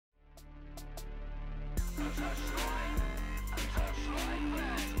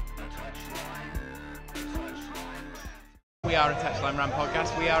We are a Touchline Rant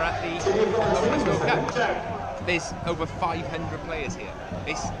podcast. We are at the Homeless World Cup. There's over 500 players here.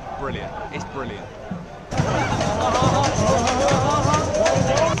 It's brilliant. It's brilliant.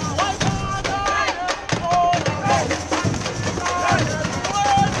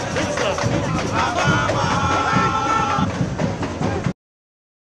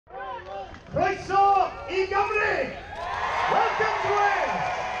 Right, so, i Gymru, welcome to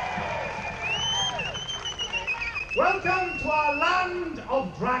Wales. Welcome to our land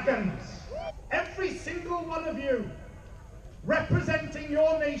of dragons. Every single one of you, representing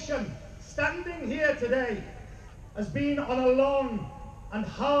your nation, standing here today, has been on a long and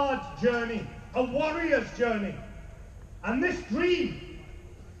hard journey, a warrior's journey. And this dream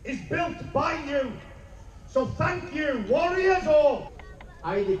is built by you. So thank you, warriors all.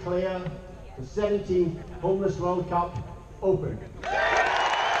 I declare the 17th Homeless World Cup open.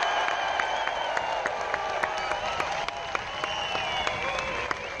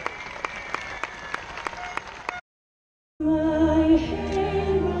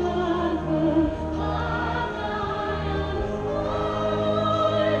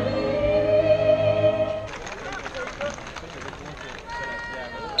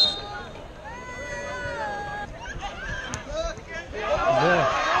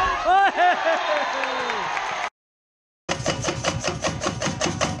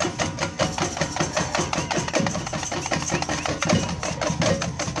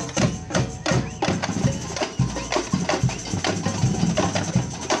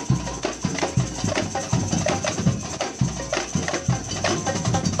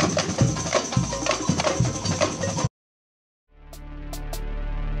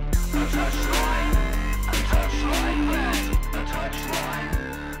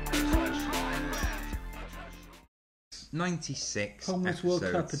 '96 Homeless World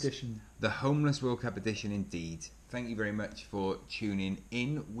Cup edition. The Homeless World Cup edition indeed. Thank you very much for tuning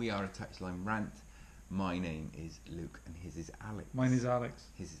in. We are a Touchline Rant. My name is Luke and his is Alex. Mine is Alex.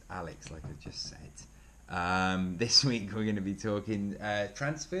 His is Alex, like I just said. This week we're going to be talking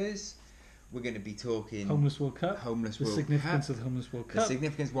transfers. We're going to be talking Homeless World Cup. The significance of the Homeless World Cup. The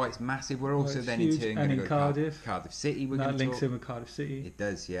significance, why it's massive. We're also then huge. in turn And going in to go Cardiff. Cardiff City. We're that going to links talk. in with Cardiff City. It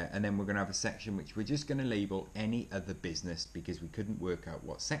does, yeah. And then we're going to have a section which we're just going to label any other business because we couldn't work out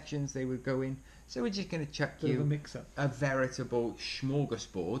what sections they would go in. So we're just going to chuck Bit you of a mix-up. a veritable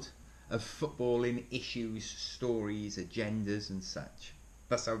smorgasbord of footballing issues, stories, agendas, and such.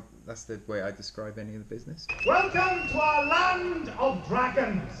 That's the way I describe any of the business. Welcome to our land of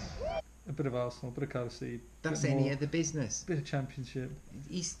dragons. A bit of Arsenal, a bit of Cardiff City. That's bit any more, other business. bit of Championship.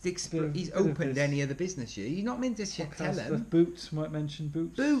 He's Bit of opened this. any other business. You're not meant to tell Podcast him. stuff. Boots, might mention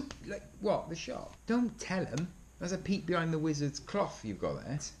Boots. Boot, like what? The shop. Don't tell him. There's a peek behind the wizard's cloth you've got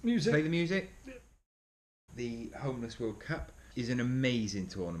there. Music. Play the music. The Homeless World Cup is an amazing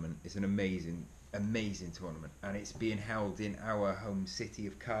tournament. It's an amazing tournament, and it's being held in our home city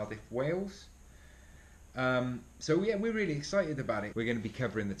of Cardiff, Wales. So yeah, we're really excited about it. We're going to be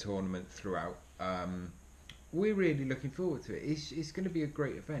covering the tournament throughout. We're really looking forward to it. It's going to be a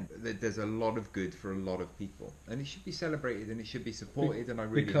great event. There's a lot of good for a lot of people, and it should be celebrated and it should be supported. And I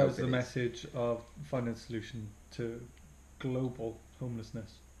really because hope it the is. message of finding a solution to global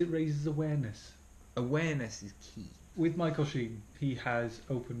homelessness. It raises awareness. Awareness is key. With Michael Sheen, he has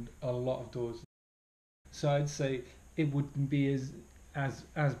opened a lot of doors. So I'd say it wouldn't be as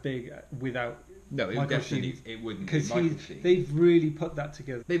big without No, it Michael definitely Sheen, it wouldn't. because Michael Sheen. they've really put that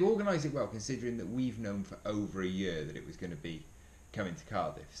together. They've organised it well, considering that we've known for over a year that it was going to be coming to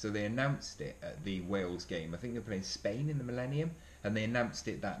Cardiff. So they announced it at the Wales game. I think they're playing Spain in the Millennium, and they announced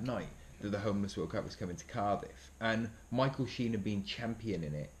it that night that the Homeless World Cup was coming to Cardiff. And Michael Sheen had been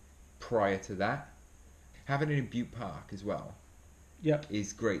championing it prior to that. Having it in Butte Park as well Yep.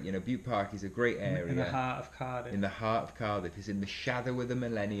 is great. You know, Butte Park is a great area. In the heart of Cardiff. In the heart of Cardiff. It's in the shadow of the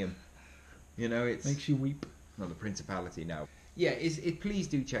Millennium. You know, it's... Makes you weep. Not the Principality now. Yeah, please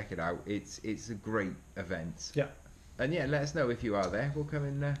do check it out. It's a great event. Yeah. And yeah, let us know if you are there. We'll come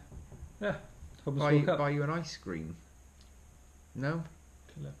and Yeah. Homeless World Cup. buy you an ice cream. No?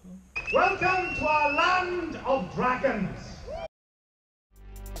 Welcome to our land of dragons.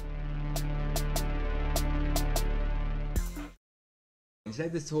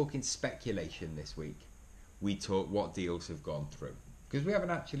 Instead of talking speculation this week, we talk what deals have gone through. Because we haven't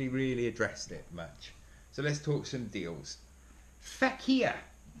actually really addressed it much. So let's talk some deals. Fekir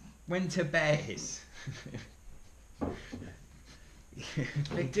went to Bears.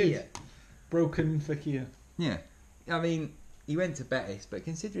 Fekir. Broken Fekir. Yeah. I mean, he went to Betis, but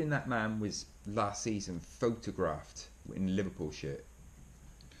considering that man was last season photographed in Liverpool shirt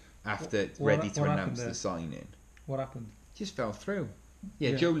after ready to announce the signing. What happened? Just fell through.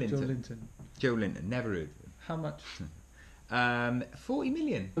 Yeah, Joe Linton. Joe Linton, never heard of him. How much? 40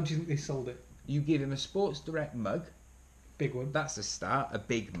 million. How do you think they sold it? You give him a Sports Direct mug. Big one. That's a start, a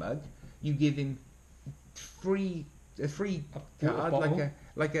big mug. You give him a free card,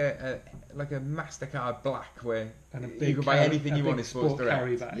 like a MasterCard Black, where And a you big can buy anything you want in Sports sport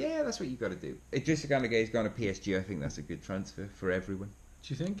carry Direct. bag. Yeah, that's what you got to do. Idrissa Gana Gueye's gone to PSG. I think that's a good transfer for everyone,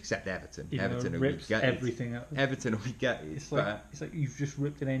 Do you think? except Everton. Even though Everton it will be rips gutted. everything out. Everton will be gutted. It's like you've just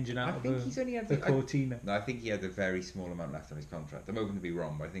ripped an engine I out of think he's only had the Cortina. No, I think he had a very small amount left on his contract. I'm hoping to be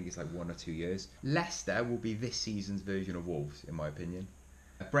wrong, but I think it's like 1 or 2 years. Leicester will be this season's version of Wolves, in my opinion.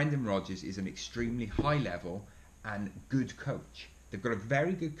 Brendan Rodgers is an extremely high level and good coach. They've got a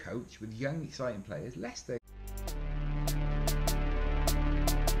very good coach with young, exciting players. Leicester.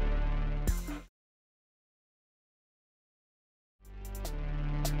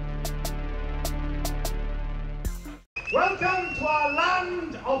 Welcome to our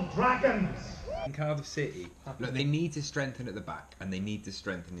land of dragons. In Cardiff City, look, they need to strengthen at the back and they need to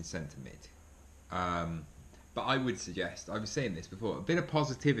strengthen in centre mid. But I would suggest, I was saying this before, a bit of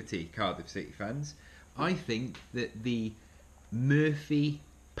positivity, Cardiff City fans. I think that the Murphy,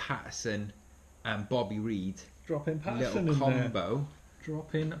 Patterson and Bobby Reid Drop in Patterson little in there. combo.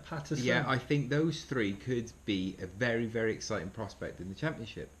 Drop in Patterson. Yeah, I think those three could be a very, very exciting prospect in the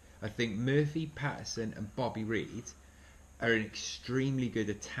Championship. I think Murphy, Patterson and Bobby Reid are an extremely good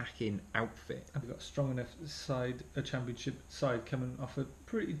attacking outfit. I've got a strong enough side, a Championship side coming off a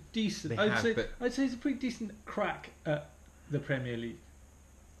pretty decent. They I'd have, say but- it's a pretty decent crack at the Premier League.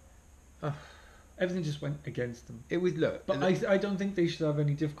 Everything just went against them. It was But I don't think they should have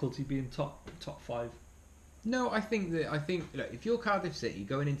any difficulty being top 5. No, I think look, if you're Cardiff City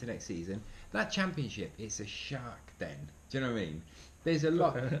going into next season, that Championship it's a shark den. Do you know what I mean? There's a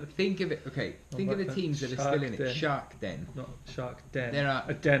lot. Think of it. Okay, think of the teams that are still in it. Shark Den. Not shark den. There are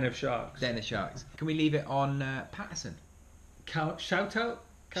a den of sharks. Den of sharks. Can we leave it on Patterson? Shout out.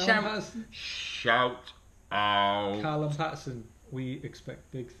 Shout out. Callum Patterson. We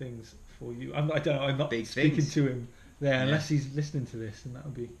expect big things for you. I don't know. I'm not Big speaking things. to him there unless he's listening to this, and that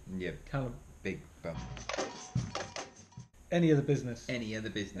would be Yeah, Callum. big bum. Any other business? Any other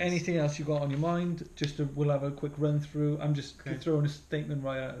business? Anything else you got on your mind? We'll have a quick run through. I'm just Okay. throwing a statement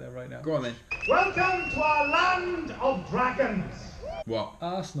right out there right now. Go on then. Welcome to our land of dragons. What?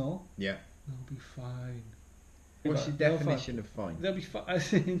 Arsenal, Yeah. they'll be fine. What's your They'll definition of fine? They'll be fine.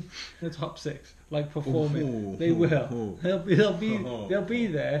 As in the top 6, like performing. Ooh, They will. ooh. They'll be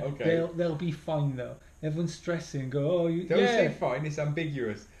there. Okay. They'll be fine though. Everyone's stressing. And go, oh, Don't yeah. say fine. It's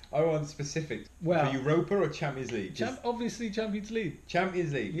ambiguous. I want specifics. Well- for Europa or Champions League? Obviously Champions League.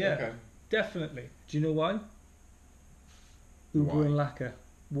 Champions League. Yeah. Okay. Definitely. Do you know why? Uber Why? and Lacquer.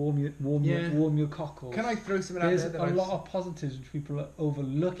 Warm Yeah. your cockles. Can I throw something out There's there? a lot of positives which people are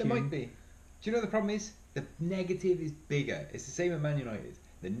overlooking. There might be. Do you know what the problem is? The negative is bigger. It's the same at Man United.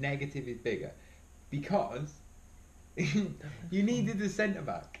 The negative is bigger because you needed a centre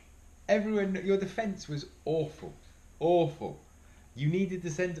back. Your defence was awful, awful. You needed the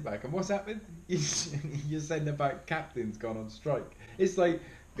centre back, and what's happened? Your centre back captain's gone on strike. It's like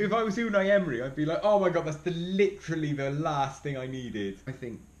if I was Unai Emery, I'd be like, oh my god, that's literally the last thing I needed. I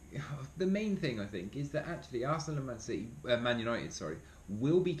think the main thing is that actually Arsenal and Man United,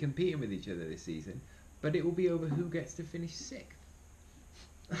 will be competing with each other this season, but it will be over who gets to finish 6th,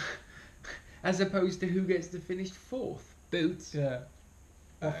 as opposed to who gets to finish 4th. Boots. Yeah.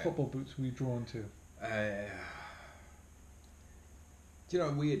 What football boots were you drawn to? Do you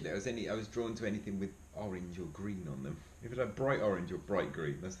know, weirdly, I was drawn to anything with orange or green on them. If it had bright orange or bright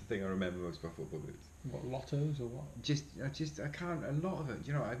green, that's the thing I remember most about football boots. What, lottos or what? I can't. A lot of it.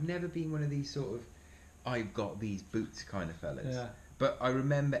 You know, I've never been one of these sort of, I've got these boots kind of fellas. Yeah. But I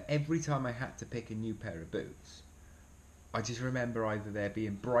remember every time I had to pick a new pair of boots, I just remember either there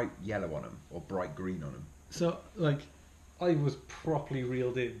being bright yellow on them or bright green on them. So, like, I was properly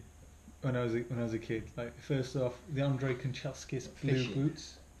reeled in when I was a kid. Like, first off, the Andre Kanchelskis blue Fishing.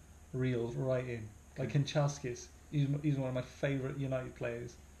 boots, reeled right in. Like Kanchelskis, he's one of my favourite United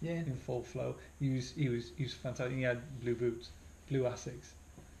players. Yeah. In full flow. He was fantastic. He had blue boots, blue Asics.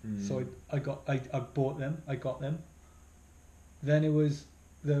 So I bought them. I got them. Then it was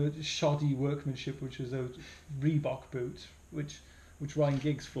the shoddy workmanship, which was those Reebok boots, which Ryan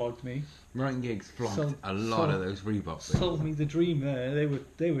Giggs flogged me. Ryan Giggs flogged Sold- a lot sold- of those Reebok boots. Sold me the dream there.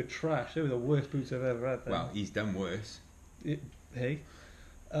 They were trash. They were the worst boots I've ever had. Then. Well, he's done worse. Then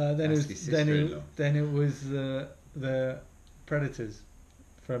Ask his sister-in-law. it was the Predators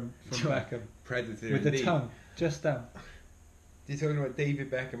from Beckham Predator with the indeed. tongue just down. You're talking about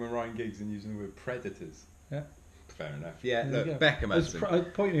David Beckham and Ryan Giggs and using the word predators. Yeah. Fair enough. Yeah, There you look, go. Beckham had some. The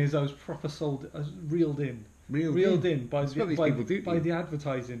point is, I was proper sold. I was reeled in. Reeled In by That's what these people do to by you. the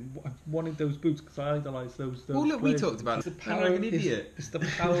advertising. I wanted those boots because I idolised those. Well, look, we players. talked about It's it. the Sound power. like an idiot. It's the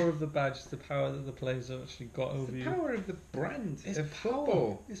power of the badge. It's the power that the players have actually got over The you. power of the brand It's of power.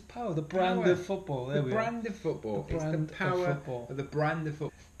 football. It's power. The brand Power. of football. There The we brand of football. The brand it's of the power football. of the brand of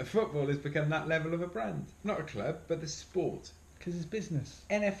football. Football has become that level of a brand. Not a club, but the sport. Because it's business.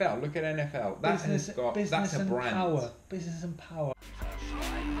 NFL, look at NFL. That Business, has got, business that's a and brand. power. Business and power.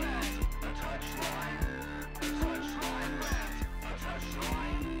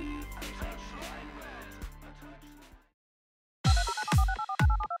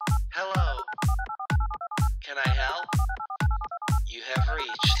 Hello. Can I help? You have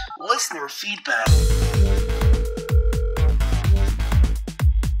reached listener feedback.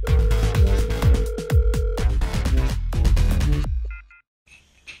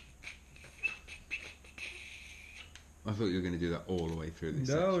 I thought you were going to do that all the way through this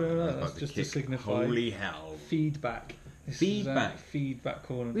No, section. no, I was that's about to just to kick. signify Holy hell. Feedback. This is Feedback. Feedback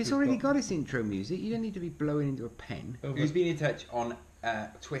corner. It's already got its intro music. You don't need to be blowing into a pen. Over. Who's been in touch on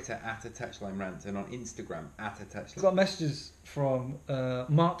Twitter at a Touchline Rant and on Instagram at a We've Touchline. got messages from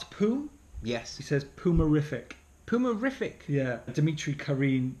Mart Poom. Yes. He says Pumerific. Pumerific. Yeah. Dimitri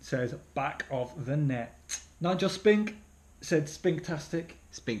Kareen says back of the net. Nigel Spink said Spinktastic.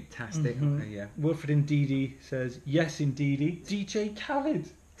 Spinktastic. Mhm. Okay, yeah. Wilfred Ndidi says yes indeedy. DJ Khaled.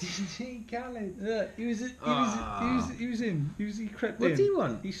 DJ Khaled. Yeah, he crept in. What's he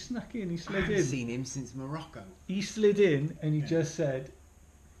want? He snuck in, he I slid haven't in. seen him since Morocco. He slid in and he just said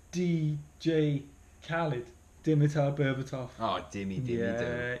DJ Khaled. Dimitar Berbatov. Oh, dimmy, do.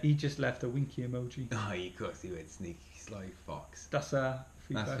 Yeah, he just left a winky emoji. Oh, of course he would. Sneaky, sly fox. That's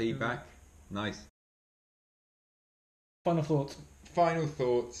feedback. That's feedback. Nice. Final thoughts. Final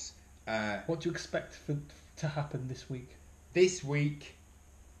thoughts. What do you expect to happen this week? This week,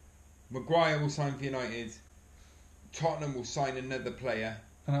 Maguire will sign for United. Tottenham will sign another player.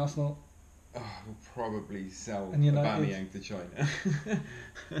 And Arsenal? Oh, we'll probably sell And United. Aubameyang to China.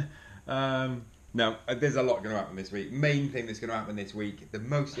 No, there's a lot going to happen this week. Main thing that's going to happen this week, the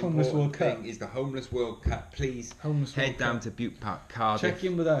most Homeless important World thing Cup. is the Homeless World Cup. Please Homeless head World down Cup. to Butte Park, Cardiff. Check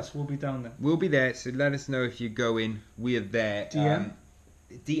in with us. We'll be down there. We'll be there, so let us know if you're going. We are there. DM?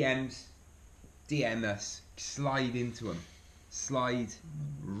 DM us. Slide into them. Slide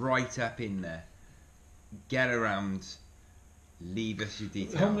right up in there. Get around. Leave us your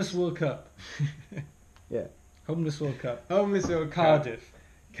details. Homeless World Cup. Yeah. Homeless World Cup. Homeless World Cup.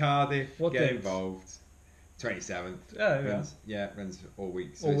 Cardiff. What Get dates? involved. 27th. Oh, yeah. Runs all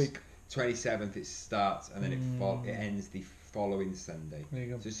week. So All it's week. 27th it starts and then it ends the following Sunday. There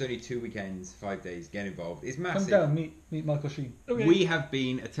you go. So it's only 2 weekends, 5 days. Get involved. It's Come massive. down, meet Michael Sheen. Okay. We have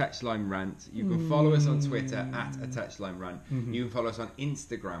been a Touchline Rant. You can follow us on Twitter at a Touchline Rant. Mhm. You can follow us on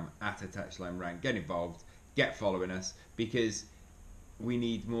Instagram at a Touchline Rant. Get involved. Get following us because we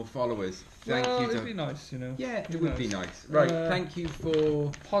need more followers. Thank well, you. it'd be nice, you know. Yeah, It'd it be would be nice. Right, thank you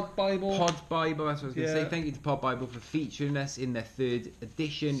for Pod Bible. Pod Bible. That's what I was going to Yeah. say. Thank you to Pod Bible for featuring us in their 3rd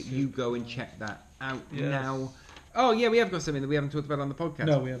edition. You go and check that out Yes. now. Oh yeah, we have got something that we haven't talked about on the podcast.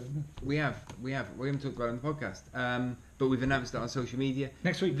 No, we haven't. We haven't talked about it on the podcast. But we've announced it on social media.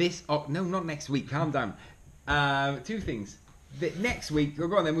 Next week. No, not next week. Calm down. 2 things. Next week.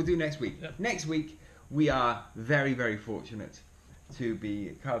 Go on then. We'll do next week. Yeah. Next week we are very, very fortunate to be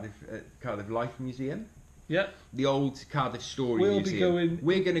at Cardiff Life Museum, Yeah. the old Cardiff Story We'll Museum. be going.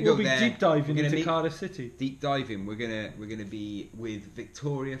 We're going to we'll go be there. deep diving We're gonna into meet- Cardiff City. Deep diving. We're gonna be with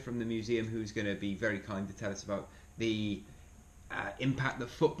Victoria from the museum, who's going to be very kind to tell us about the impact that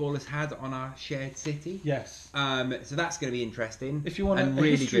football has had on our shared city. Yes. So that's going to be interesting. If you want and a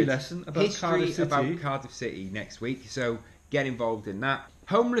really history good. lesson about History Cardiff City, about Cardiff City next week. So get involved in that.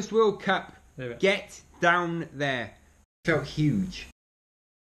 Homeless World Cup. there we are. Get down there. Felt huge.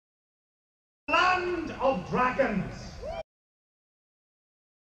 Land of dragons.